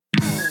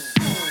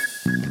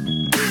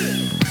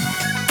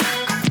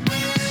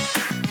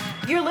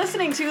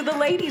listening to The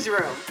Ladies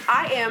Room.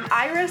 I am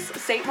Iris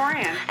St.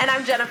 Moran. And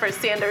I'm Jennifer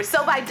Sanders.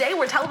 So by day,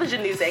 we're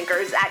television news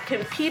anchors at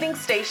competing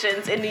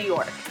stations in New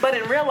York. But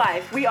in real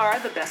life, we are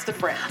the best of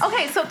friends.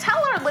 Okay, so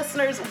tell our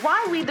listeners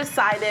why we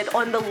decided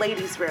on The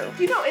Ladies Room.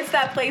 You know, it's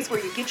that place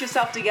where you get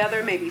yourself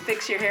together, maybe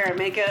fix your hair and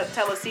makeup,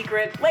 tell a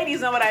secret.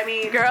 Ladies know what I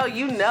mean. Girl,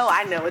 you know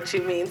I know what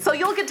you mean. So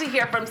you'll get to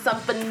hear from some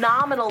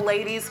phenomenal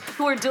ladies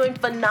who are doing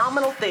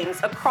phenomenal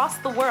things across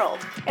the world.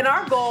 And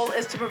our goal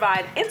is to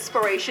provide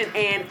inspiration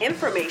and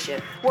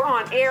information. We're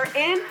on air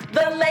in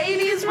The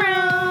Ladies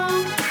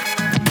Room.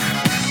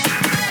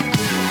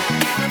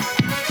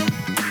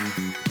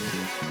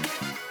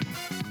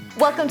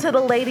 Welcome to The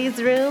Ladies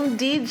Room,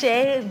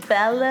 DJ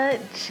Bella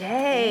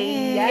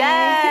J.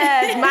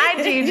 Yes, my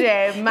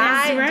DJ, my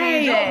That's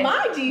right. DJ. Oh,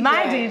 my DJ.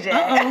 My DJ.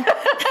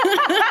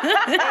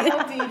 No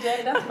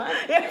DJ, that's mine.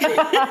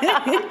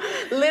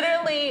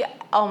 Literally,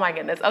 oh my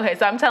goodness. Okay,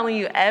 so I'm telling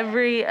you,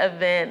 every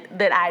event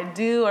that I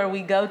do or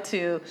we go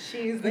to,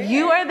 She's there.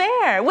 you are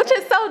there, which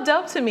is so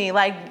dope to me.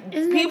 Like,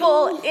 Isn't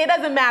people, that cool? it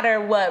doesn't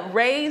matter what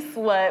race,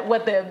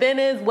 what the event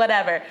is,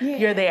 whatever, Yeah.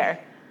 you're there.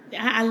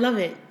 I love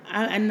it.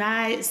 And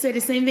I say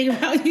the same thing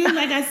about you.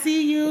 Like, I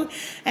see you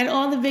at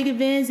all the big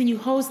events and you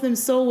host them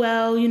so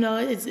well. You know,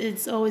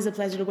 it's always a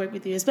pleasure to work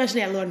with you,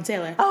 especially at Lord &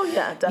 Taylor. Oh,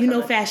 yeah, definitely. You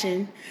know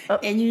fashion,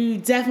 and you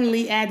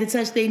definitely add the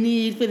touch they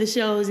need for the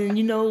shows, and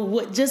you know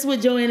what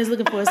Joanne is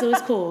looking for, so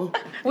it's cool.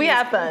 We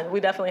have fun.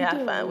 We definitely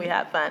have fun. We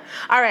have fun.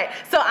 All right.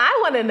 So I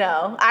want to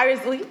know,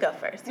 Iris, well, you go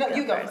first. No,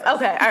 you go first.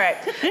 Okay. All right.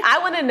 I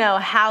want to know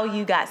how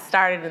you got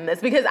started in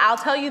this, because I'll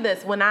tell you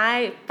this. When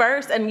I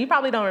first, and you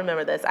probably don't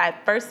remember this, I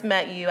first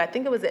met you, I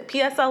think it was at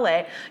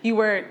PSLA. You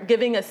were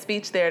giving a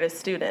speech there to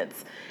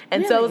students.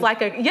 And so it was like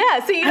you don't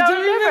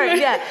remember.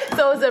 Yeah.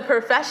 So it was a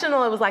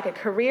professional, it was like a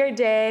career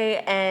day,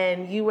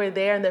 and you were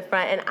there in the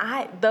front,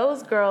 and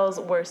those girls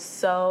were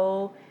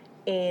so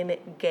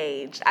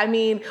engaged. I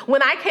mean,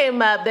 when I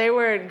came up, they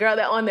were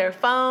on their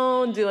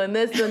phone doing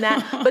this and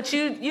that, but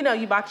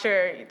you bought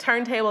your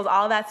turntables,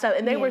 all that stuff,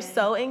 and they were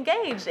so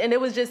engaged, and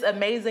it was just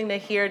amazing to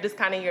hear just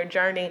kind of your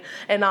journey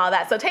and all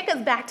that. So take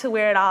us back to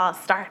where it all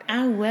started.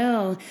 I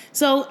will.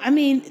 So, I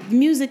mean,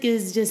 music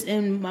is just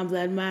in my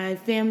blood. My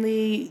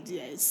family,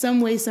 some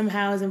way,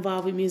 somehow, is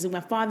involved with music.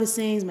 My father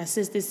sings, my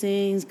sister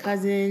sings,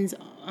 cousins,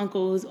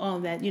 uncles, all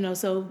of that,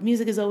 so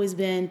music has always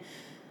been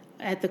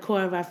at the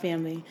core of our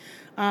family.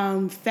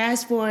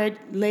 Fast forward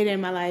later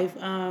in my life,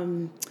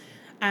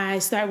 I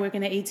started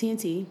working at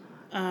AT&T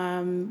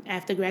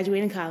after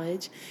graduating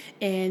college,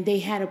 and they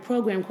had a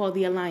program called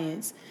the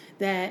Alliance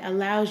that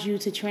allows you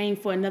to train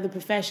for another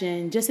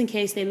profession just in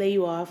case they lay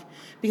you off,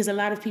 because a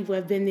lot of people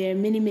have been there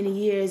many, many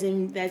years,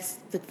 and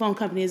the phone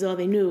company is all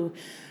they knew.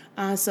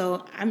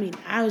 So, I mean,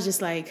 I was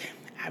just like,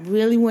 I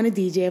really want to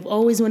DJ. I've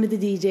always wanted to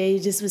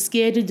DJ, just was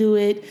scared to do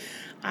it.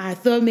 I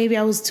thought maybe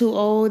I was too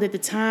old. At the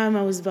time,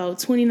 I was about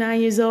 29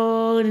 years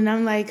old, and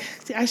I'm like,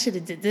 I should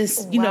have did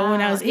this, when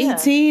I was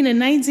 18 or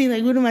 19.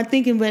 Like, what am I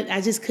thinking? But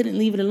I just couldn't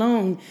leave it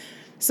alone.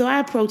 So I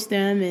approached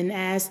them and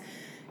asked,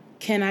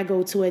 can I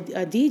go to a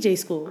DJ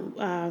school?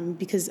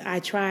 Because I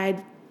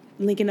tried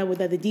linking up with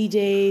other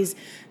DJs.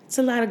 It's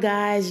a lot of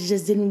guys, it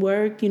just didn't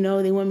work. They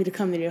want me to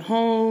come to their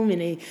home,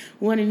 and they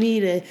wanted me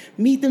to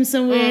meet them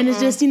somewhere. And it's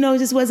just, it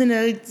just wasn't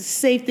a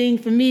safe thing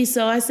for me.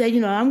 So I said,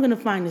 I'm going to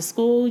find a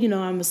school.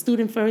 I'm a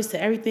student first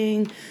to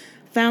everything.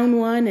 Found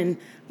one and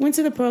went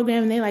to the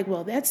program, and they're like,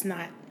 well, that's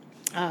not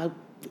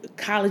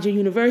college or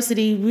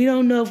university. We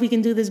don't know if we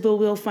can do this, but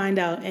we'll find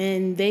out.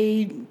 And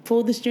they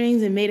pulled the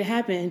strings and made it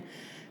happen.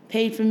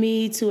 Paid for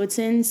me to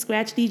attend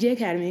Scratch DJ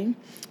Academy,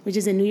 which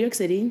is in New York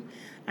City.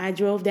 I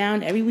drove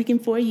down every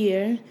weekend for a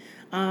year,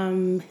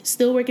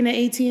 still working at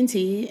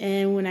AT&T,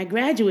 and when I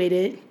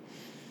graduated,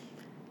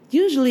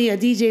 usually a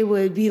DJ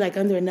would be like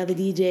under another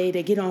DJ.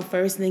 They get on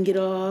first and then get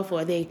off,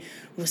 or they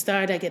would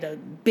start like at a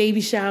baby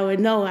shower.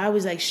 No, I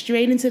was like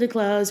straight into the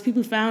clubs.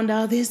 People found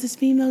out there's this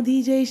female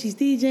DJ, she's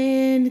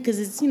DJing, because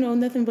it's,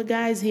 nothing but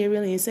guys here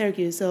really in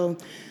Syracuse. So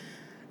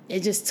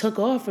it just took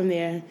off from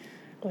there.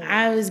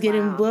 I was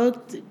getting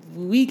booked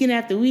weekend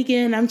after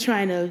weekend. I'm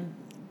trying to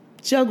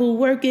juggle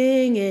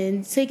working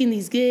and taking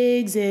these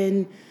gigs,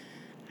 and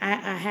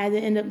I had to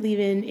end up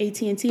leaving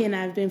AT&T, and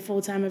I've been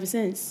full-time ever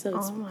since. So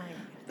it's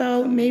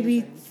about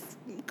maybe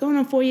going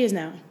on 4 years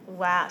now.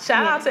 Wow.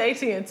 Shout out to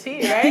AT&T,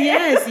 right?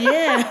 Yes,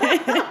 yeah.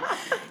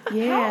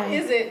 How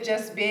is it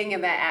just being in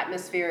that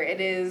atmosphere?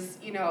 It is,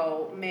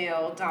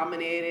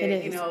 male-dominated.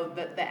 It is.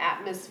 The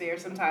atmosphere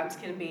sometimes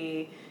can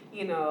be,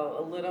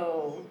 a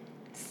little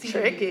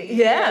tricky.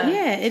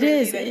 Yeah, it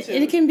is.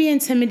 It can be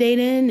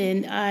intimidating,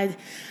 and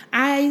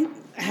I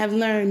have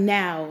learned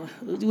now.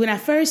 When I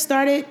first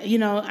started,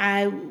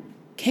 I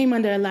came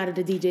under a lot of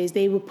the DJs.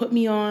 They would put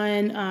me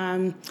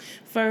on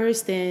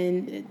first,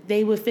 and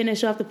they would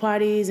finish off the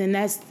parties, and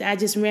I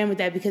just ran with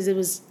that because it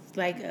was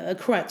like a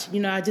crutch.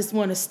 I just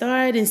want to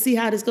start and see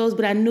how this goes,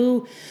 but I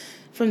knew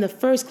from the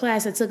first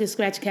class I took at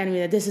Scratch Academy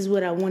that this is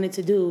what I wanted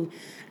to do.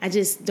 I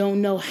just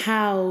don't know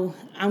how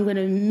I'm going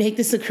to make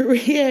this a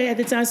career at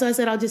the time, so I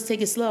said I'll just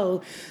take it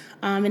slow.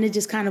 And it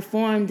just kind of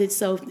formed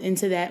itself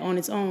into that on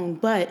its own.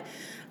 But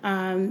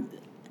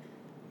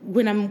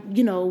When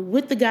I'm,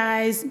 with the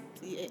guys,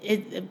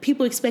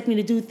 people expect me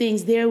to do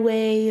things their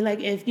way. Like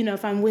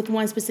if I'm with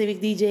one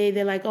specific DJ,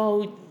 they're like,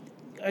 oh,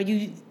 are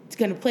you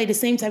going to play the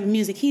same type of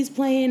music he's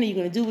playing? Are you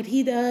going to do what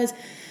he does?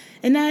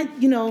 And that,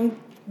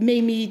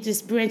 made me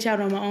just branch out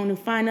on my own and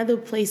find other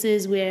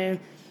places where,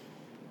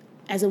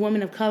 as a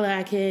woman of color,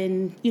 I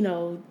can,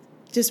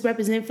 just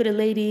represent for the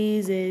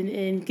ladies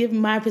and give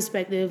my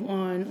perspective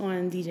on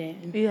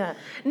DJing. Yeah.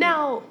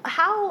 Now,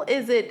 how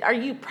is it? Are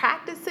you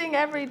practicing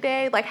every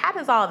day? Like, how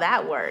does all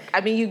that work?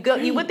 I mean,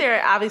 you went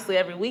there obviously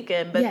every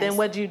weekend, but then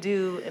what'd you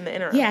do in the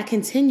interim? Yeah, I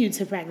continued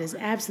to practice.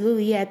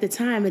 Absolutely, yeah, at the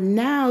time. And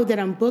now that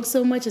I'm booked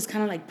so much, it's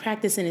kind of like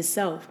practice in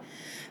itself.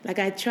 Like,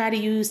 I try to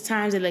use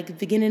times at like the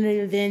beginning of the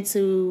event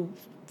to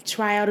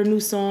try out a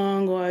new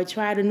song or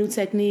try out a new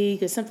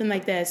technique or something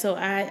like that. So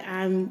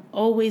I'm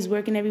always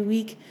working every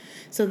week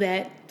so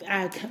that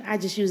I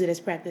just use it as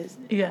practice.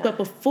 Yeah. But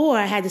before,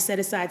 I had to set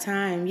aside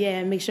time,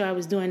 and make sure I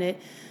was doing it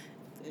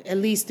at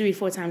least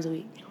 3-4 times a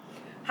week.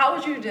 How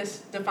would you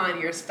just define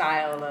your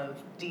style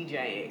of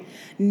DJing?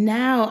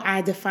 Now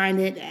I define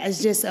it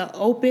as just an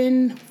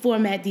open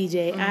format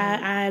DJ.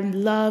 I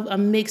love a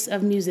mix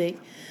of music.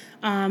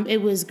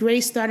 It was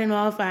great starting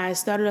off. I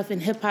started off in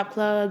hip-hop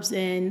clubs,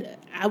 and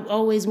I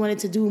always wanted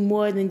to do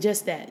more than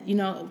just that.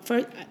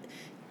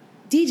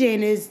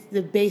 DJing is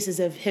the basis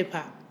of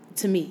hip-hop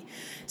to me.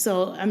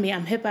 So, I'm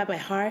hip-hop at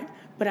heart,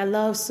 but I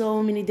love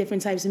so many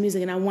different types of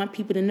music, and I want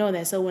people to know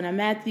that. So when I'm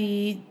at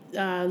the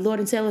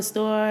Lord & Taylor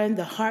store,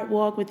 the Heart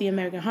Walk with the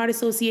American Heart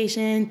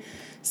Association,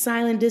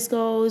 silent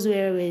discos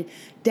where we're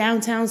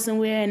downtown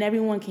somewhere and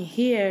everyone can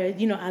hear,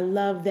 I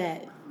love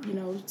that.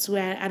 So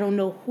I don't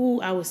know who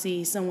I will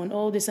see, someone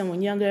older,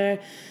 someone younger,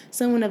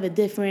 someone of a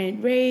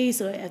different race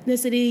or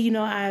ethnicity.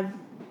 I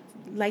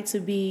like to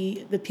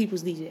be the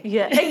people's DJ.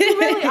 Yeah, and you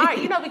really are,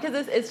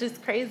 because it's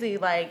just crazy.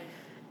 Like,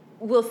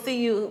 we'll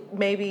see you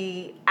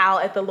maybe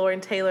out at the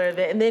Lord & Taylor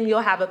event, and then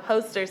you'll have a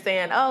poster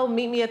saying, oh,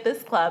 meet me at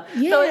this club.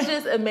 Yeah. So it's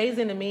just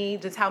amazing to me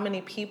just how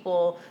many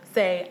people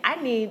say, I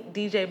need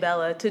DJ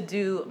Bella to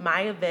do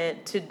my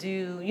event, to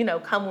do,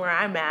 come where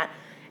I'm at.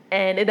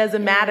 And it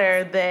doesn't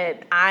matter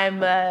that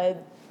I'm I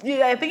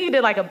think you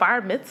did like a bar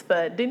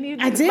mitzvah, didn't you?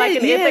 I did, like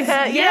an yes.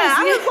 Ithaca. Yes,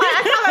 I was like,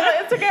 I saw that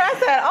on Instagram. I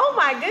said, oh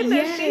my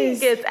goodness, yes. she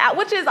gets out,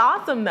 which is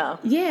awesome though.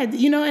 Yeah,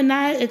 and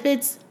if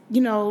it's,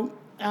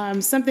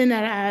 something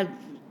that I've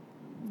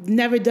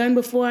never done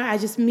before, I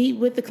just meet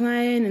with the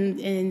client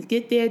and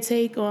get their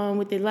take on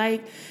what they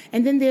like.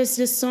 And then there's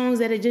just songs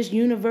that are just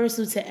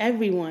universal to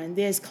everyone.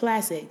 There's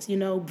classics,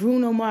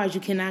 Bruno Mars,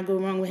 you cannot go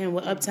wrong with him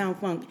with Uptown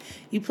Funk.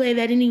 You play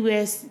that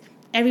anywhere,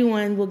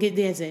 everyone will get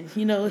dancing.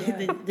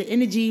 The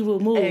energy will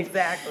move.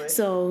 Exactly.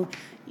 So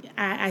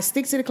I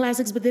stick to the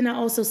classics, but then I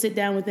also sit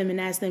down with them and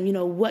ask them,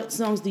 what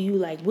songs do you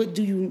like? What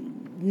do you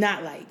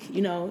not like?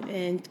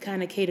 And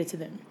kind of cater to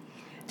them.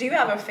 Do you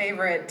have a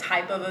favorite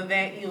type of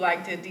event you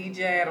like to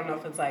DJ? I don't know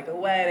if it's like a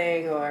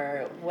wedding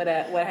or what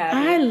have you.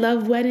 I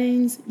love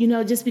weddings,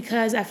 just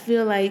because I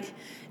feel like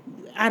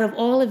out of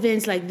all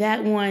events, like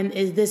that one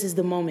this is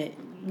the moment.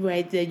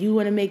 Right, that you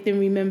want to make them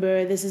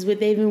remember. This is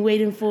what they've been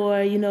waiting for.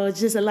 It's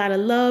just a lot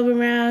of love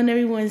around.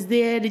 Everyone's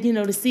there to,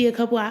 to see a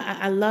couple.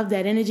 I love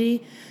that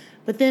energy.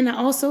 But then I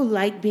also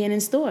like being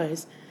in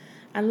stores.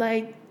 I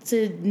like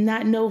to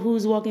not know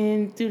who's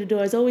walking through the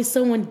door. It's always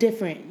someone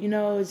different.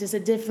 It's just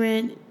a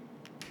different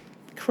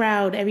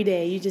crowd every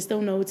day. You just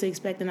don't know what to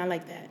expect, and I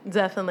like that.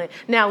 Definitely.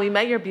 Now, we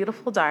met your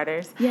beautiful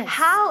daughters. Yes.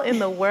 How in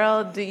the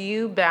world do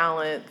you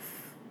balance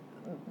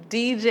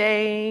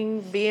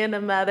DJing, being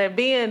a mother,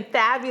 being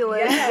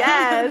fabulous?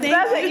 Yes.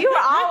 You were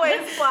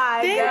always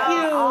fly.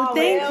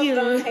 Thank you.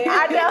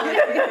 I know.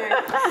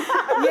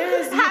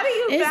 Yes. How do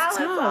you balance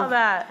tough. all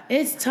that?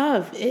 It's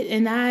tough.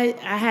 And I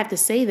have to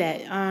say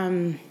that.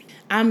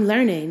 I'm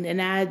learning,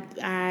 and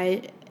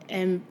I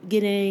am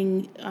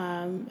getting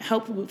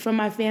help from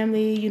my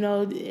family.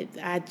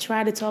 I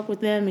try to talk with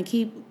them and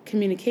keep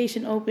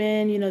communication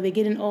open. They're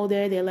getting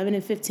older. They're 11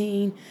 and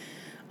 15.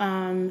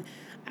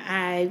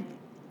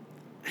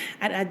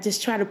 I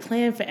just try to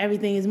plan for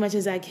everything as much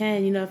as I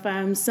can. If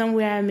I'm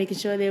somewhere, I'm making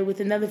sure they're with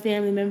another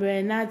family member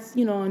and not,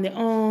 on their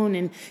own,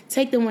 and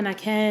take them when I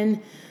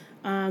can.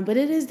 But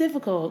it is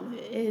difficult.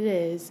 It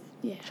is.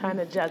 Yeah. Trying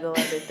to juggle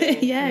everything.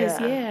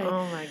 Yes, yeah.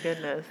 Oh my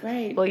goodness.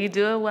 Right. Well, you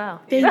do it well.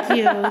 Thank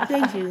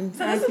you.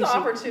 So this is an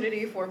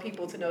opportunity for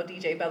people to know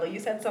DJ Bella. You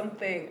said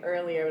something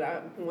earlier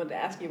that I wanted to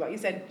ask you about. You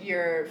said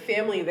your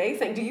family, they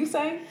sing. Do you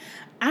sing?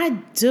 I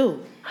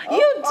do.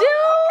 You do?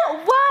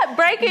 What?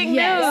 Breaking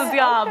news,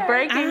 y'all. Okay.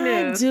 Breaking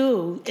news. I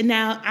do.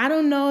 Now, I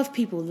don't know if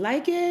people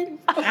like it.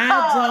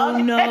 I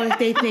don't know if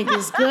they think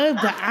it's good,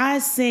 but I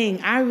sing.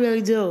 I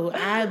really do.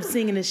 I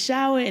sing in the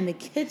shower, in the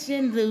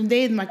kitchen. The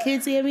days my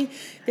kids hear me,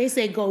 they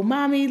say, go,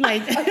 mommy.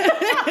 Like,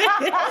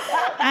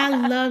 I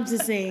love to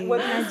sing.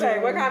 What do you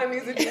say? What kind of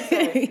music do you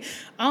sing?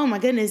 Oh, my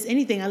goodness.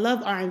 Anything. I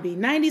love R&B.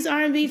 90s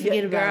R&B,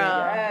 forget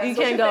about it. Yes. You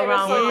can't go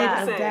wrong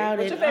with that.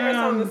 What's your favorite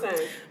song to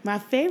sing? My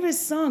favorite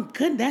song,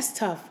 good, that's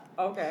tough.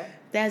 Okay.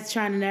 that's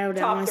trying to narrow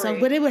down Top one 3. song.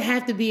 But it would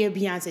have to be a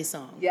Beyonce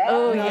song. Yeah.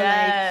 Oh, You know,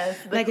 yes.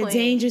 Like a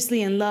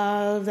Dangerously in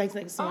Love, like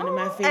one of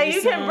my favorite songs. And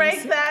you can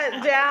break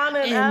that down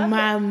and up? In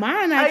my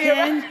mind, I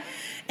can.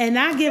 And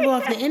I give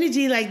off the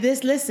energy like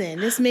this. Listen,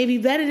 this may be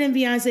better than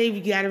Beyonce. You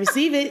got to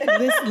receive it.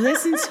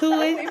 Listen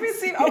to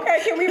it. Okay,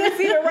 can we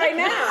receive it right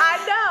now?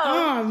 I know.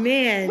 Oh,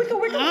 man. We can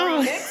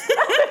remix.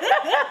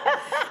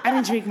 I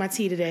didn't drink my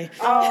tea today.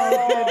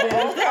 Oh,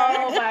 goodness.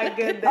 Oh, my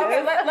goodness.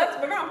 Okay,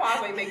 we're going to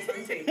pause and make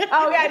some tea.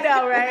 Oh, I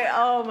know, right?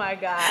 Oh, my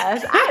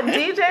gosh.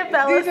 DJ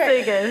Bella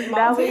singing.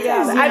 Now we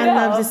got it. I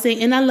love to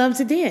sing, and I love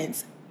to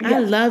dance. Yeah. I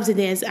love to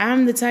dance.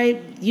 I'm the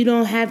type, you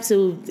don't have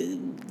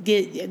to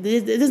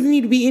it doesn't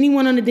need to be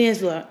anyone on the dance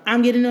floor.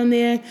 I'm getting on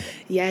there.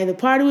 You either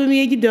party with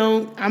me or you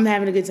don't. I'm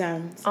having a good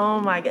time.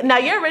 Oh my God. Now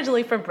you're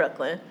originally from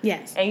Brooklyn.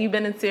 Yes. And you've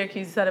been in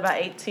Syracuse, you said about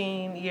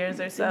 18 years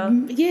or so?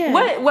 Yeah.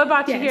 What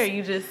brought you here?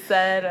 You just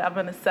said, I'm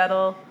going to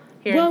settle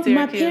here in Syracuse?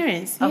 Well, my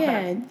parents.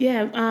 Okay.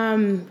 Yeah.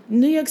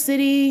 New York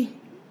City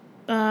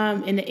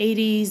in the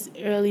 80s,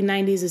 early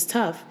 90s is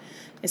tough,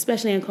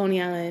 especially in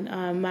Coney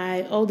Island.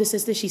 My older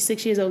sister, she's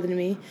 6 years older than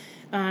me,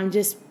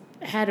 just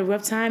had a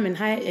rough time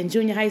in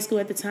junior high school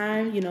at the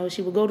time. You know,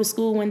 she would go to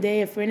school one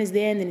day, a friend is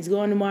there, and then he's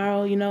going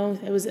tomorrow. You know,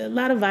 it was a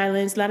lot of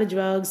violence, a lot of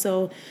drugs.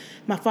 So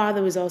my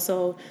father was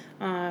also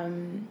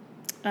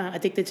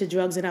addicted to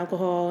drugs and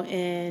alcohol,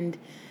 and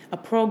a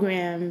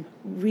program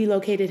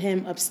relocated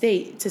him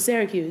upstate to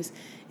Syracuse.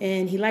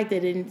 And he liked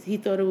it, and he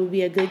thought it would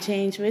be a good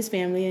change for his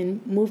family,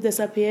 and moved us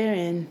up here,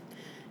 and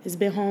it's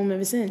been home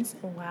ever since.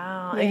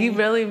 Wow. Yeah. And you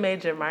really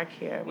made your mark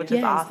here, which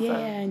is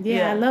awesome.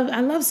 Yeah.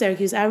 I love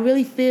Syracuse. I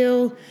really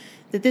feel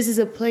that this is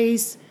a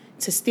place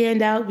to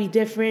stand out, be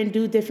different,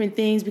 do different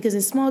things, because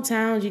in small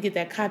towns you get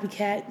that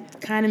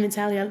copycat kind of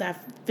mentality I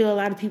feel a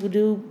lot of people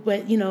do.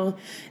 But, you know,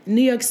 in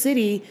New York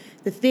City,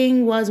 the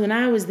thing was when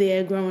I was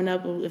there growing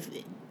up,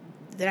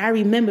 that I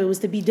remember was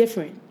to be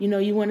different. You know,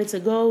 you wanted to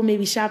go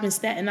maybe shop in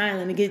Staten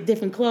Island and get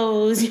different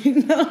clothes,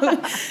 you know,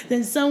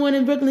 than someone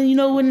in Brooklyn, you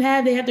know, wouldn't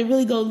have. They have to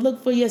really go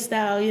look for your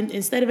style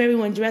instead of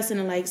everyone dressing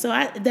alike. So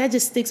that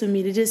just sticks with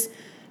me, to just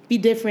be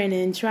different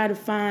and try to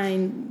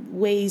find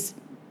ways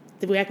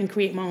the way I can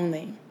create my own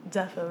lane.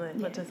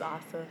 Definitely, which is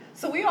awesome.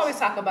 So we always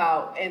talk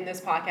about in this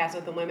podcast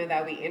with the women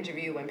that we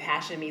interview when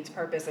passion meets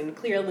purpose, and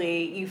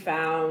clearly you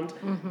found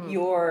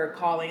your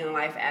calling in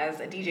life as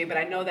a DJ, but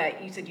I know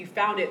that you said you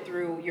found it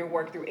through your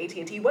work through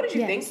AT&T. What did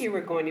you think you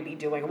were going to be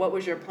doing? What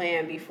was your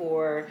plan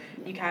before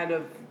you kind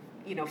of,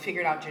 you know,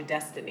 figured out your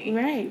destiny?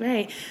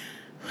 Right.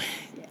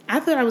 I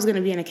thought I was going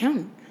to be an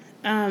accountant.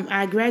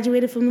 I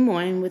graduated from Des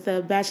Moines with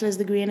a bachelor's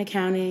degree in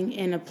accounting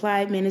and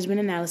applied management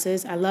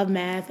analysis. I love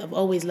math. I've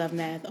always loved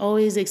math,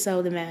 always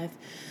excelled in math.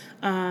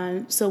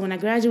 So when I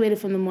graduated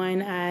from Des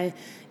Moines, I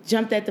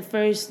jumped at the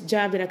first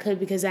job that I could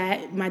because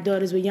my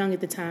daughters were young at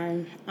the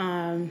time.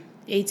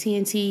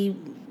 AT&T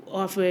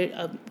offered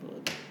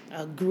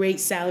a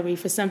great salary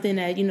for something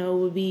that, you know,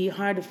 would be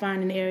hard to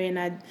find in the area,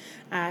 and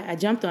I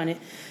jumped on it.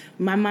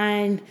 My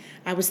mind,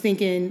 I was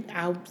thinking,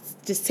 I'll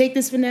just take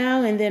this for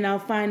now, and then I'll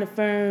find a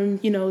firm,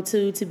 you know,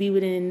 to be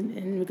within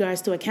in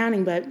regards to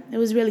accounting. But it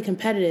was really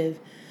competitive.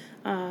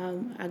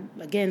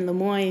 Again, Le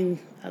Moyne,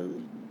 a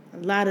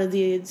lot of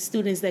the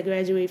students that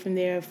graduate from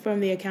there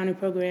from the accounting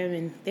program,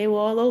 and they were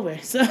all over.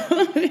 So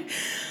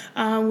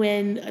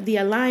when the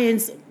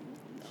Alliance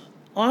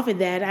offered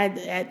that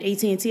at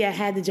AT&T, I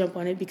had to jump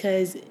on it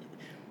because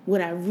what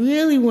I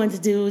really wanted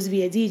to do was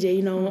be a DJ.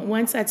 You know,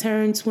 once I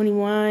turned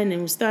 21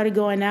 and started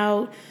going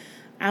out,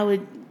 I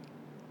would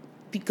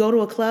go to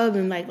a club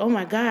and like, oh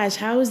my gosh,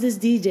 how is this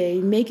DJ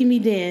making me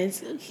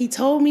dance? He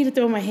told me to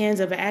throw my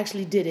hands up. I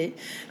actually did it.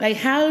 Like,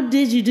 how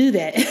did you do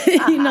that?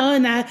 You know,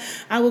 and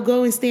I would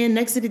go and stand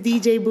next to the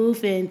DJ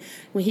booth, and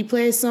when he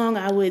played a song,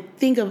 I would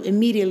think of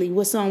immediately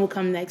what song would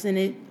come next, and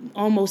it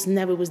almost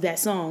never was that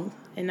song.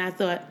 And I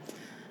thought,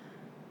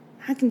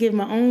 I can give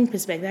my own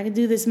perspective. I can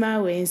do this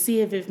my way and see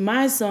if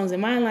my songs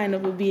and my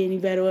lineup would be any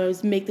better, or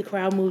make the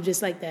crowd move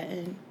just like that.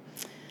 And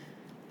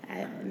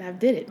I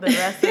did it. The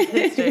rest is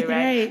history, right?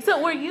 Right.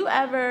 So were you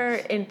ever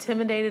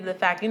intimidated, the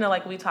fact, you know,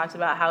 like we talked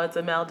about how it's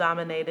a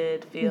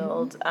male-dominated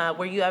field. Mm-hmm.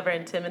 Were you ever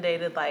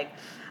intimidated, like,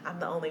 I'm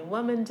the only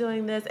woman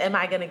doing this? Am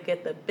I going to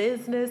get the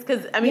business?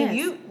 Because, I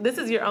mean, this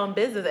is your own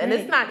business, and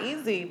it's not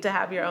easy to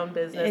have your own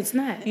business. It's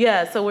not.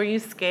 Yeah, so were you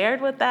scared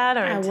with that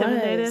or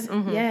intimidated? I was.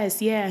 Mm-hmm.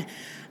 Yes, yeah.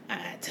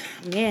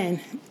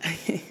 Man,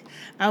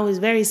 I was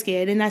very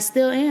scared, and I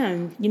still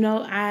am. You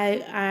know,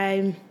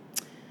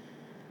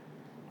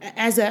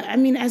 as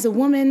a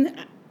woman,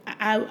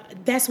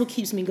 that's what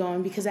keeps me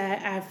going, because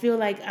I feel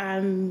like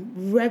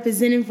I'm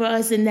representing for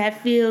us in that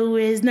field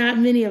where there's not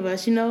many of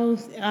us, you know,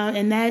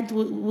 and that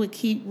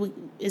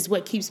is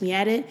what keeps me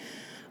at it.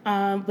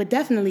 But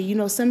definitely, you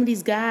know, some of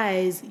these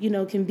guys, you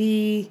know, can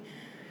be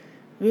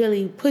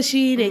really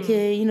pushy. They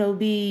can, you know,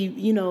 be,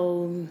 you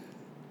know,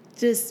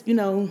 just, you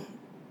know,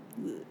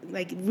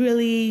 like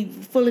really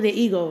full of their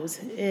egos,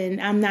 and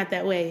I'm not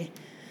that way.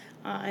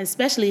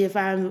 Especially if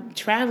I'm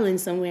traveling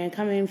somewhere and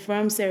coming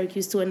from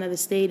Syracuse to another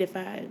state, if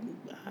I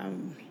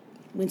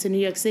went to New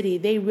York City,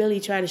 they really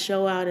try to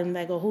show out and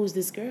like, oh, who's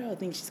this girl? I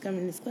think she's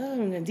coming to this club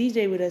and gonna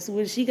DJ with us.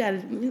 What she got?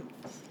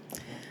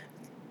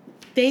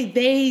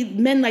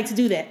 Men like to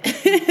do that.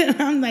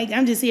 I'm like,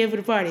 I'm just here for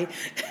the party.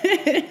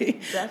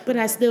 But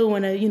I still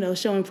want to,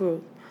 show and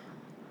prove.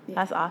 Yeah.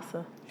 That's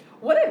awesome.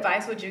 What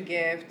advice would you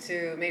give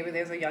to, maybe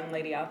there's a young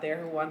lady out there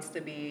who wants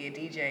to be a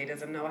DJ,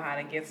 doesn't know how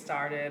to get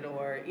started,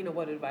 or,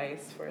 what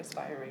advice for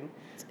aspiring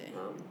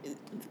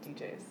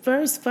DJs?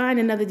 First, find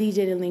another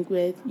DJ to link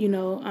with,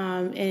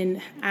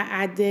 and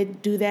I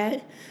did do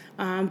that,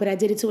 but I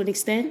did it to an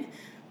extent.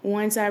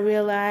 Once I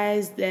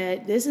realized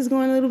that this is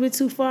going a little bit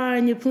too far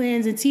in your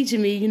plans and teaching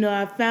me,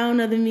 I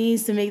found other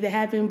means to make that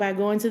happen by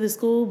going to the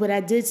school, but I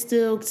did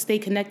still stay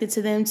connected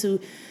to them to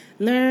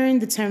learn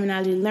the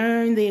terminology,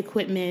 learn the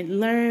equipment,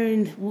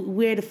 learn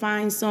where to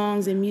find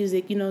songs and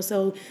music,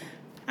 so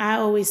I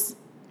always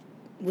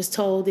was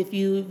told if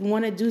you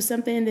want to do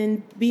something,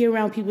 then be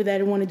around people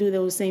that want to do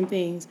those same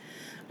things.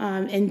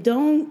 And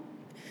don't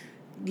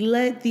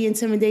let the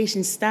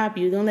intimidation stop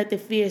you. Don't let the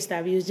fear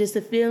stop you. It's just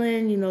a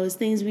feeling, it's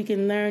things we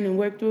can learn and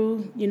work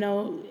through,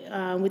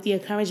 with the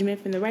encouragement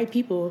from the right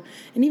people.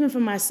 And even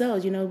from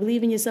myself,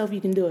 believe in yourself,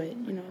 you can do it.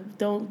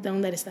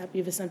 Don't let it stop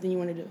you if it's something you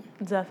want to do.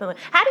 Definitely.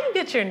 How do you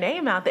get your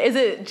name out there? Is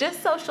it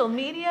just social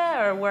media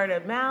or word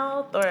of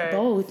mouth or?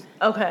 Both.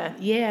 Okay.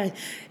 Yeah.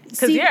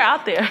 Because you're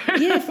out there.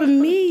 Yeah, for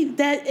me,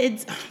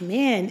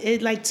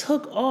 it like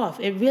took off.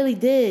 It really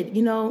did.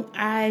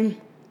 I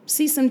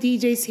see some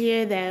DJs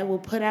here that will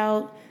put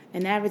out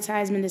an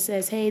advertisement that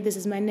says, hey, this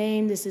is my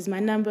name, this is my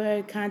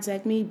number,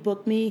 contact me,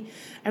 book me.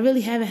 I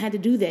really haven't had to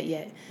do that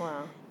yet.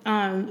 Wow.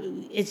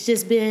 It's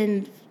just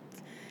been,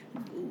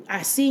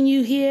 I seen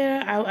you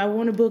here, I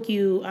want to book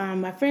you.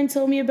 My friend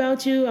told me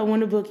about you, I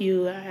want to book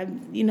you.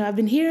 I've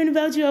been hearing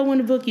about you, I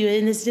want to book you.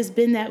 And it's just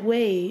been that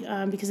way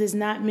because there's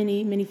not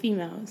many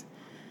females.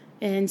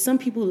 And some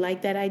people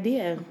like that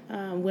idea.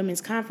 Women's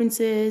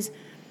conferences,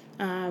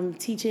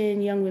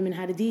 teaching young women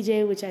how to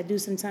DJ, which I do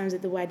sometimes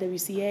at the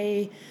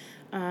YWCA.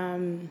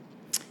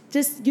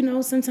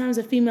 Sometimes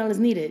a female is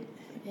needed,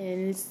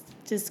 and it's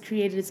just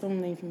created its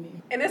own lane for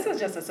me. And this is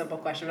just a simple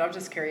question, but I'm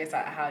just curious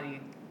how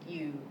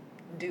you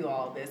do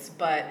all of this.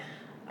 But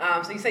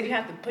so you said you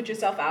have to put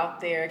yourself out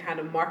there, kind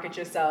of market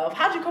yourself.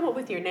 How'd you come up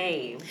with your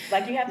name?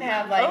 Like you have to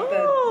have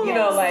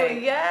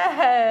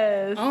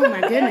yes. Oh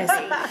my goodness.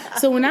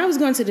 So when I was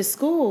going to the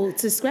school,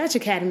 to Scratch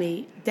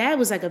Academy, that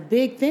was like a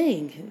big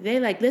thing. They're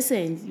like,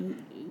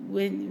 listen,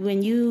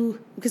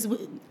 because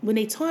when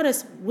they taught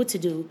us what to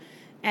do,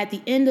 at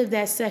the end of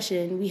that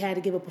session, we had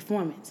to give a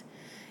performance.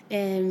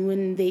 And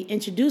when they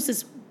introduced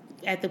us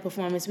at the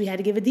performance, we had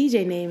to give a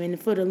DJ name. And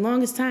for the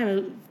longest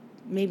time,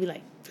 maybe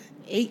like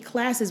 8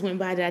 classes went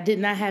by that I did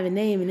not have a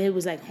name, and it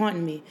was like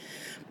haunting me.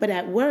 But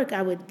at work,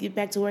 I would get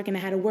back to work, and I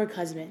had a work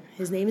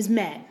husband.Is name is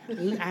Matt.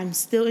 I'm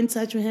still in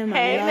touch with him.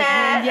 Hey, I love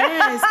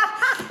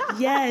Matt.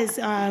 him. Yes.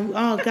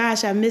 Oh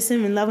gosh, I miss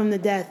him and love him to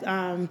death.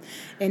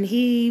 And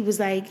he was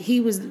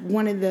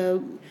one of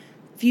the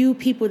few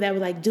people that were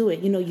like, do it.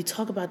 You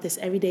talk about this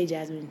every day,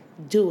 Jasmine.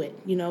 Do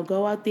it.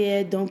 Go out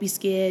there. Don't be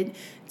scared.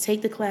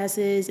 Take the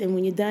classes. And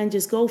when you're done,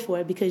 just go for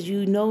it because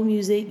you know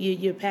music.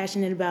 You're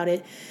passionate about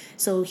it.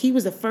 So he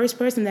was the first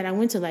person that I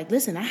went to like,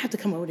 listen, I have to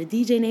come up with a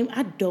DJ name.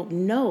 I don't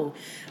know.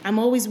 I'm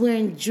always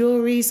wearing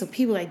jewelry. So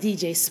people like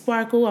DJ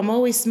Sparkle. I'm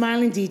always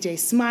smiling, DJ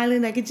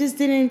Smiling. Like it just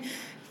didn't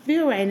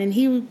feel right. And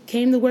he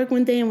came to work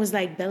one day and was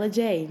like, Bella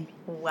J.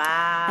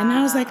 Wow. And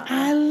I was like,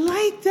 I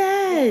like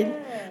that.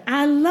 Yeah.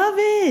 I love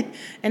it.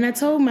 And I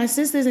told my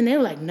sisters, and they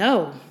were like,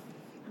 no.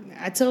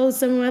 I told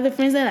some of my other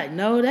friends, they're like,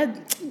 no, that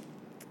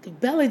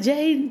Bella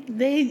J,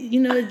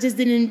 it just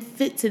didn't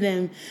fit to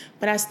them.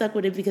 But I stuck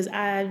with it because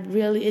I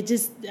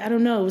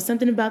don't know. It was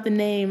something about the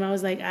name. I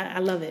was like, I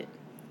love it.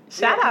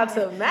 Shout out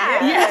to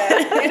Matt.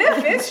 Yeah. And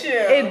it fits you.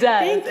 It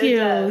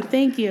does.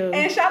 Thank you.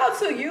 And shout out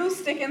to you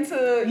sticking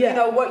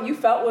to, what you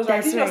felt was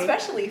right. Because,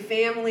 especially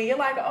family. You're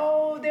like,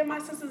 oh, they're my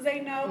sisters, they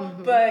know.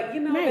 Mm-hmm. But,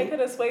 they could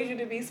have swayed you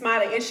to be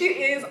smiling. And she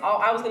is,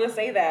 I was going to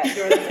say that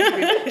during this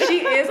interview.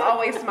 She is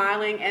always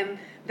smiling. And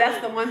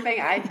that's the one thing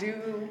I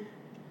do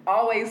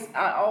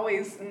I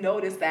always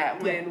notice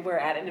that when we're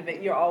at an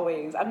event,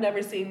 I've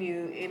never seen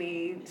you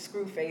any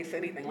screw face,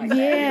 anything like that.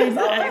 Yeah, it's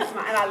always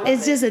smiling. I love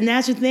it's just a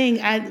natural thing.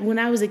 When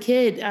I was a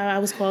kid, I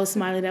was called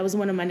Smiley. That was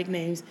one of my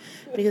nicknames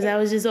because I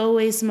was just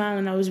always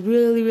smiling. I was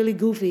really, really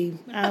goofy.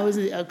 I was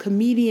a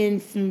comedian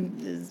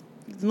from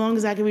as long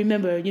as I can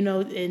remember,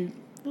 and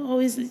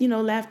always,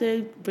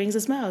 laughter brings a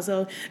smile.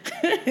 So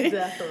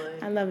definitely,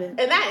 I love it.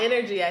 And that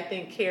energy, I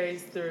think,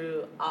 carries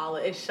through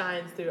it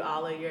shines through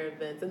all of your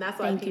events, and that's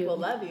why people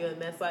love you, and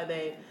that's why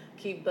they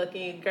keep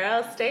booking.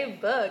 Girls, stay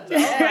booked. Oh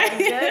my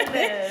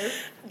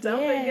goodness! Don't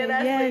forget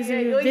us.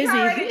 You're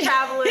already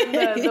traveling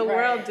the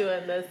world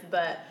doing this,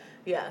 but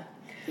yeah.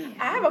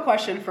 I have a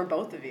question for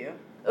both of you.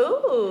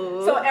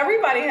 Ooh. So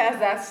everybody has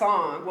that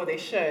song, well, they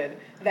should,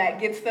 that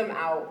gets them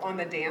out on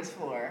the dance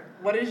floor.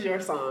 What is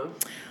your song?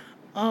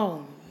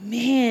 Oh,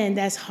 man,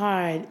 that's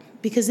hard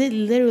because it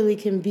literally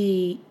can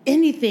be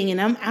anything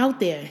and I'm out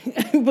there.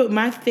 But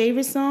my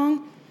favorite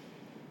song,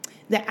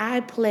 that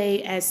I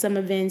play at some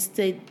events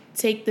to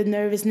take the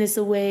nervousness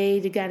away,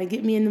 to kind of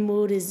get me in the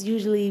mood, is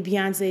usually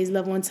Beyonce's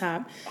Love on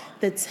Top,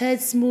 the Ted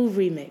Smooth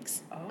remix.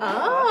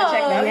 Oh,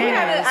 check that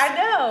yes. I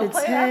know. The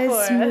Play Ted that for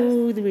us.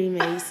 Smooth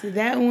remix.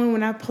 That one,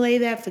 when I play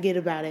that, forget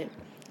about it.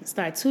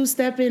 Start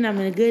two-stepping, I'm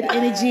in a good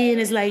energy, and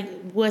it's like,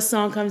 what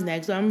song comes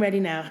next? So I'm ready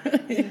now.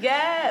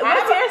 Yeah.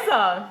 What's your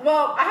song?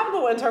 Well, I have a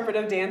little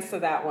interpretive dance to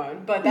that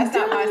one, but that's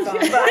not my song.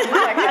 But I do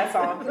like that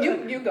song.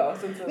 You go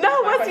since it's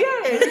No, my what's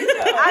question.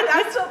 yours?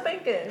 I'm still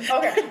thinking.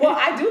 Okay. Well,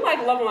 I do like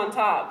Love on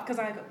Top because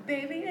I go,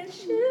 baby,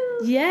 it's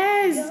you.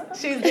 Yes.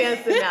 She's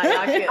dancing now.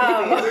 Y'all can't see.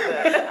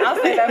 I'll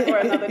say that for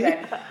another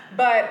day.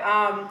 But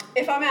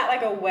if I'm at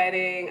like a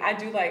wedding,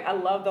 I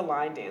love the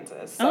line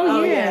dances. So,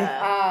 Oh,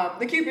 yeah.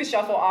 the Cupid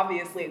Shuffle,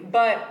 obviously,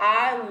 but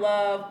I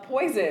love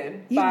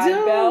Poison You by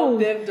do. Belle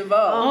Biv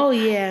DeVoe. Oh,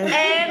 yeah.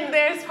 And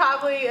there's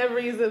probably a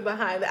reason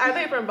behind it. Are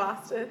they from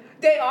Boston?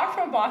 They are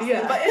from Boston,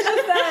 Yeah. but it's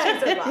just that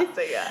She's in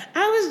Boston, yeah.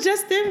 I was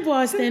just in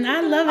Boston.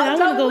 I love it. I Don't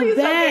want to please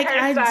go don't get back.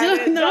 her I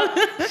started. do know.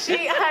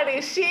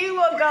 Honey, she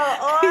will go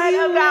on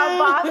You about will.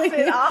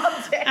 Boston all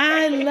day.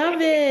 I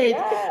love it.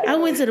 Yes. I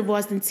went to the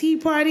Boston Tea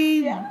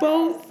Party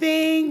boat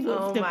thing with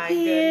Oh the my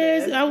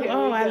piers. goodness. Here we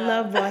I go.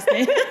 love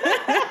Boston.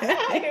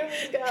 Here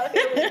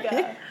we go.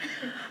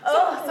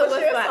 Oh, so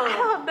what's your what's song? I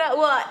don't know.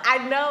 Well, I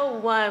know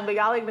one, but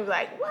y'all are gonna be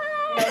like, what?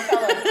 No,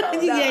 tell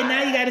us. Yeah,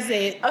 now you gotta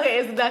say it. Okay,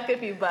 it's Duck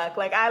If You Buck.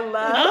 Like, I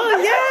love Oh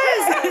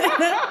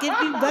yes, give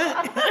me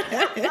back.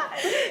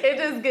 it.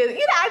 Just gets,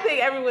 I think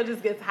everyone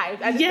just gets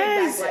hyped. I just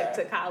Yes. think back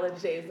like to college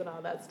days and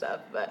all that stuff.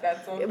 But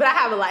That's so but I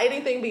have a lot.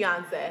 Anything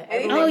Beyonce.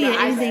 Oh yeah,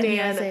 I anything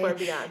stand Beyonce. for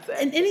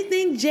Beyonce. And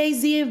anything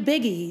Jay-Z and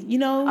Biggie,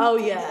 Oh,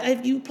 yeah.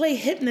 If you play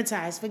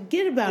Hypnotized,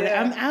 forget about it.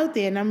 Yeah. I'm out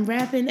there and I'm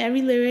rapping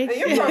every lyric. And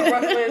you're from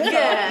Brooklyn, so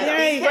Yeah.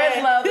 Right.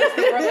 spread love is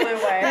the Brooklyn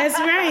way. That's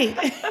right.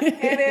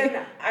 And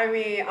then,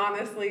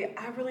 honestly,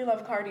 I really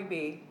love Cardi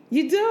B.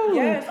 You do.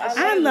 Yes,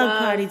 I love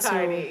Cardi too.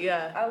 Cardi,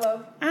 yeah. I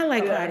I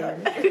like Cardi.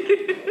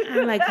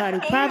 I like Cardi.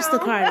 Props to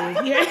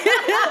Cardi. Yeah.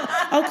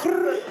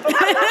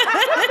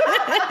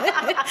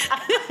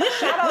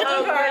 Shout out to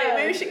Oh, Cardi. God.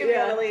 Maybe she could be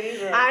on the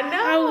ladies' room. I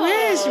know. I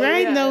wish,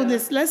 right? Yeah. No,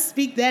 let's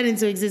speak that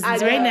into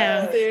existence I right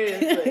know, now.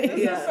 Seriously.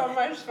 This is so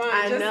much fun.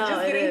 I just know,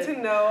 just it getting is. to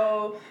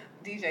know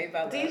DJ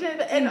Bella. Thank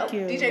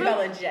you. DJ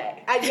Bella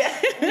J. And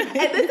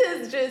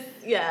this is just,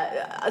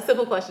 a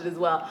simple question as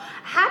well.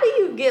 How do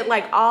you get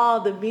like all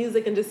the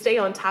music and just stay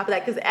on top of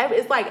that? Because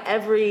it's like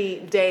every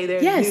day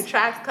there's new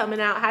tracks coming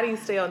out. How do you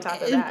stay on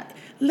top of that?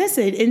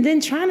 Listen, and then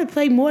trying to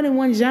play more than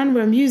one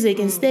genre of music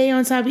and stay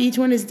on top of each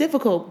one is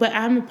difficult. But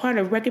I'm a part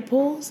of Record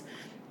Pools,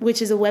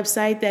 which is a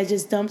website that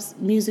just dumps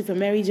music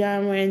from every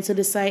genre into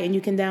the site, and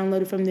you can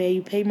download it from there.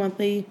 You pay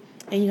monthly,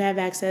 and you have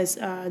access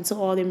to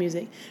all their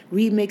music.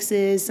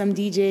 Remixes, some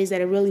DJs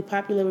that are really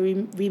popular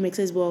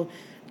remixes will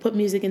put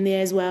music in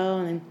there as well,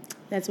 and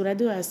that's what I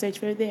do. I search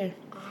for it there.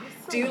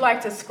 Do you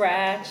like to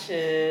scratch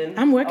and?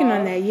 I'm working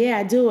on that. Yeah,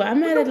 I do.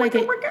 I'm at like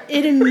an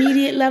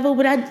intermediate level,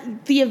 but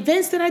the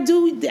events that I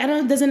do,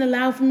 doesn't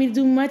allow for me to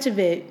do much of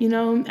it. I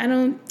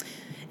don't.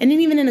 And then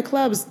even in the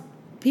clubs,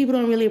 people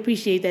don't really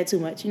appreciate that too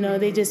much.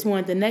 They just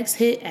want the next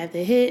hit after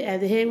hit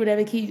after hit,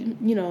 whatever. Keep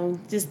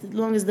just as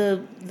long as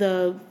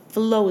the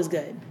flow is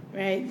good,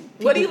 right?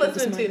 What are you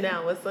listening to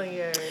now? What's on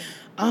your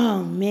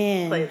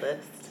playlist?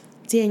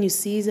 Daniel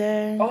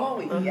Caesar. Oh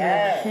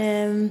yes.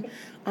 Him.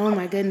 Oh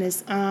my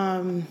goodness.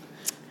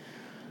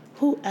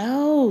 Who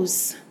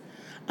else?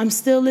 I'm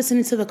still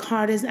listening to the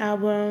Carter's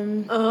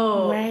album.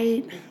 Oh.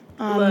 Right?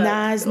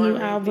 Nas' new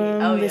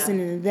album.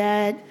 Listening to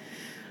that.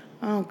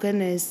 Oh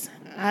goodness.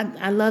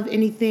 I love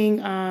anything.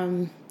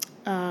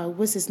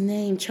 What's his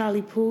name?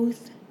 Charlie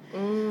Puth.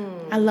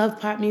 I love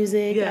pop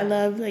music. Yeah. I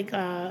love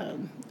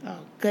oh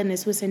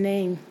goodness, what's her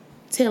name?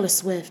 Taylor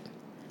Swift.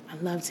 I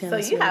love Taylor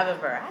Swift. So you have a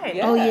variety.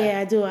 Yeah. Oh yeah,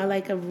 I do. I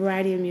like a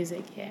variety of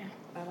music. Yeah.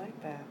 I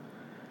like that.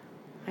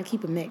 I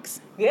keep a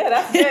mix. Yeah,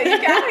 that's good. You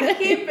gotta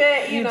keep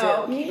it, keep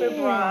it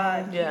Yeah.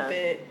 broad, Yeah. keep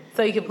it.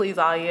 So you can please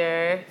all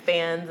your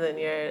fans and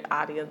your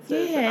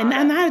audiences. Yeah, and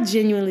I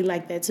genuinely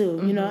like that too.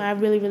 I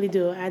really, really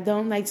do. I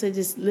don't like to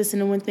just listen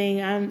to one thing.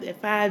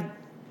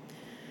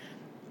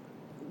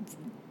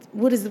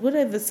 What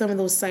are some of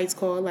those sites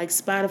called, like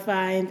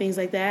Spotify and things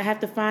like that? I have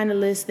to find a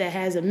list that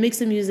has a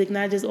mix of music,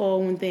 not just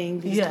all one thing.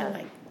 Just Yeah. kind of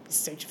like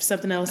search for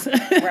something else.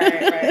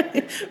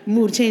 Right.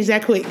 Mood change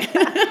that quick.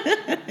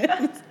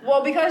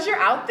 Well, because you're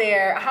out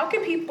there, how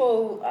can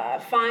people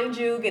find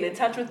you, get in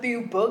touch with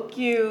you, book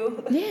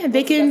you? Yeah,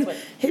 they can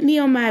hit me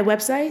on my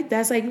website.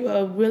 That's like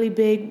a really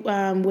big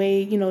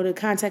way, to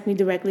contact me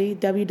directly,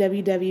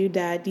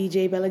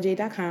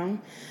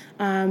 www.djbellaj.com.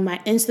 My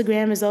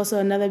Instagram is also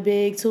another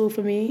big tool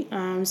for me,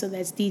 so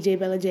that's DJ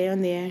Bella J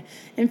on there.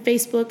 And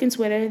Facebook and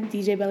Twitter,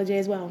 DJ Bella J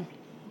as well.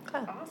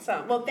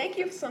 Awesome. Well, thank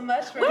you so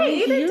much for Wait,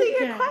 you didn't do you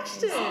your guys.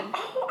 question.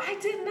 Oh, I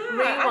did not.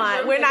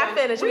 Rewind. We're not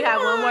finished. We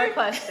have one more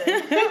question.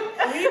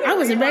 I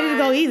wasn't ready to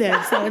go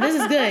either, so this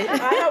is good.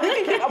 I know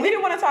we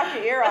didn't want to talk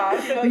your ear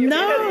off.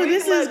 No,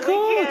 this is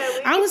cool.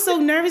 I was so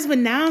nervous, but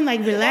now I'm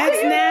like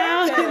relaxed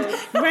now.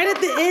 Right at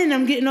the end,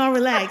 I'm getting all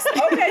relaxed.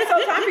 Okay,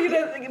 so time for you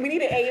to. We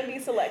need an A and B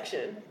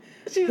selection.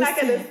 She's not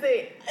gonna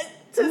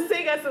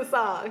sing us a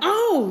song.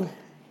 Oh.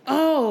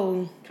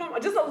 Come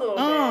on, just a little bit.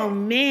 Oh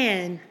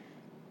man.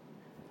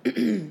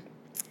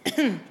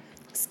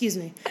 Excuse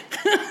me.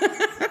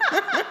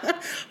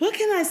 What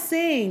can I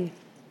sing?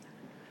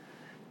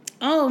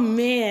 Oh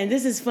man,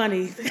 this is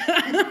funny.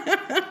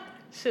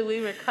 Should we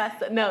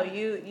request it? No,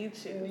 you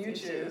choose. You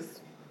choose.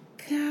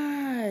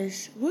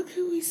 Gosh, what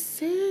can we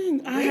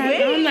sing?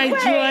 I'm like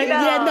join.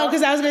 No. Yeah, no,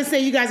 because I was gonna say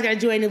you guys gotta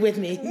join it with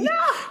me. No.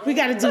 We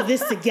gotta do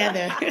this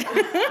together.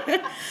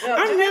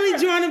 I'm really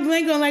drawing a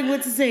blank on like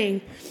what to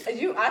sing.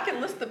 I can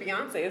list the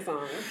Beyonce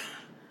songs.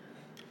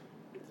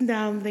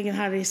 Now I'm thinking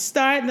how they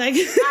start. Like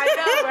I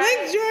know, right?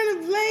 like drawing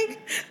a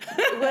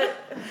blank.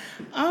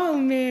 Oh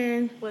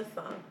man. What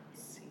song?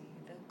 See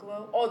the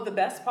glow. Oh, the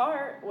best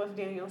part was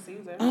Daniel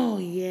Caesar. Oh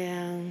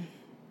yeah.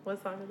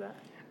 What song is that?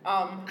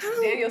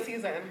 Daniel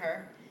Caesar and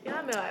her.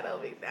 Y'all know I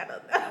don't know.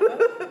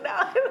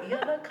 No. You're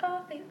the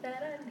coffee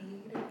that I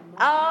needed.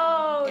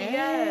 Oh,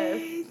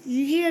 Hey, yes.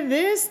 you hear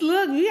this?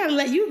 Look, we gotta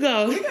let you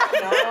go. No,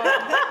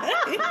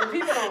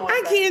 people don't want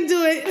I that. can't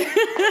do it.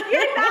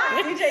 You're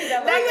not. DJ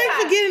Bella. I'm like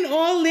forgetting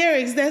all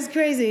lyrics. That's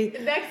crazy.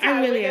 Next time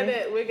I really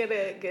we're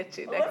gonna get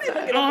you next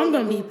time. Oh, I'm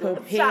gonna be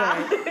prepared.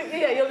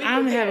 Yeah, you'll be prepared.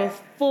 I'm gonna have a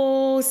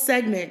full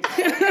segment.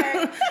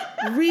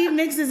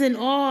 Remixes and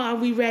all. Are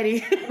we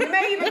ready? We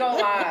may even go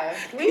live.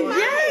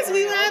 Yes,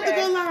 we will have to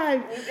go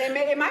live.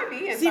 It might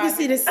be. So you can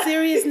see the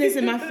seriousness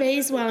in my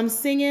face while I'm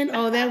singing.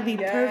 Oh, that would be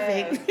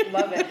perfect.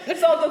 Love it.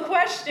 So the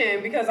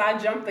question, because I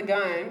jumped the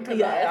gun,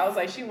 because I was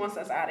like, she wants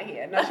us out of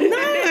here. No, she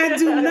I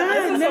do not.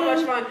 This is so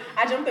much fun.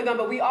 I jumped the gun,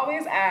 but we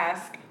always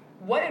ask,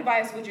 what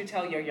advice would you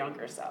tell your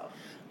younger self?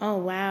 Oh,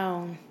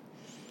 wow.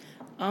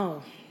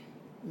 Oh,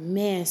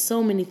 man,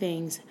 so many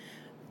things.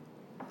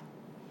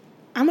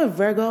 I'm a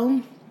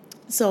Virgo,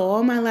 so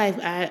all my life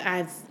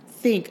I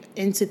think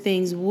into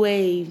things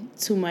way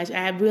too much.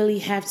 I really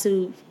have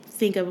to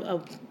think of a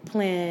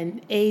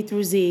plan A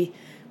through Z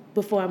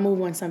before I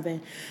move on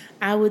something.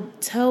 I would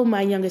tell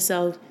my younger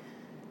self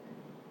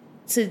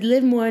to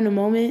live more in the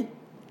moment,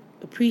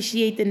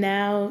 appreciate the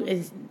now,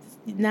 and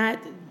not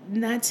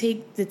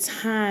take the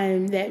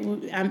time that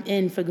I'm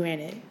in for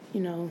granted,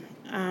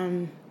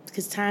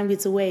 because time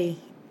gets away,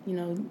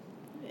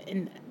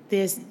 and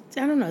there's,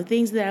 I don't know,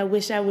 things that I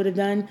wish I would have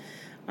done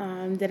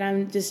that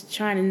I'm just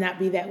trying to not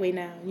be that way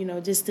now,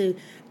 just to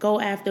go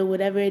after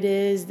whatever it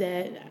is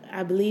that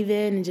I believe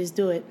in and just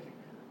do it.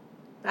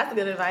 That's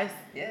good advice.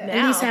 Yeah.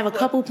 At least have a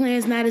couple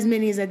plans, not as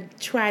many as I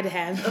try to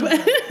have,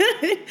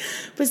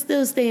 but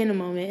still stay in the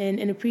moment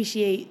and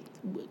appreciate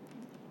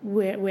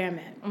where I'm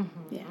at.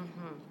 Mm-hmm. Yeah.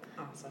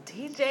 Awesome.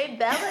 DJ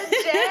Bella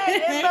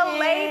J in the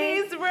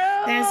ladies'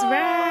 room. That's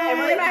right. And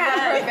we're gonna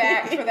have her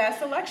back for that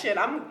selection.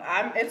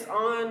 It's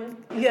on.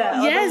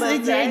 Yeah.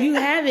 Yes, you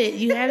have it.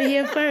 You have it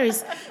here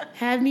first.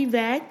 Have me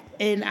back,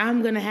 and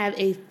I'm gonna have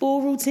a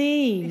full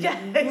routine. Yeah.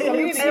 And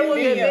we'll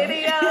get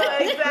video.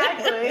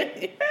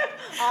 Exactly.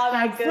 All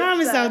that I good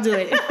promise stuff. I'll do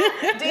it.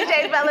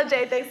 DJ Bella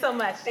J, thanks so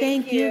much.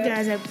 Thank you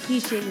guys. I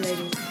appreciate you,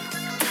 ladies.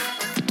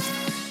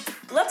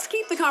 Let's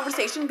keep the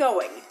conversation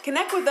going.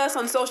 Connect with us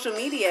on social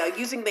media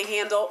using the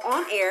handle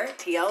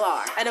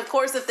OnAirTLR. And of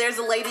course, if there's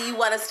a lady you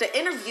want us to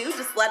interview,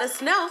 just let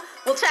us know.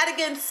 We'll chat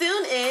again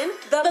soon in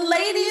the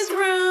Ladies'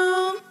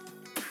 Room.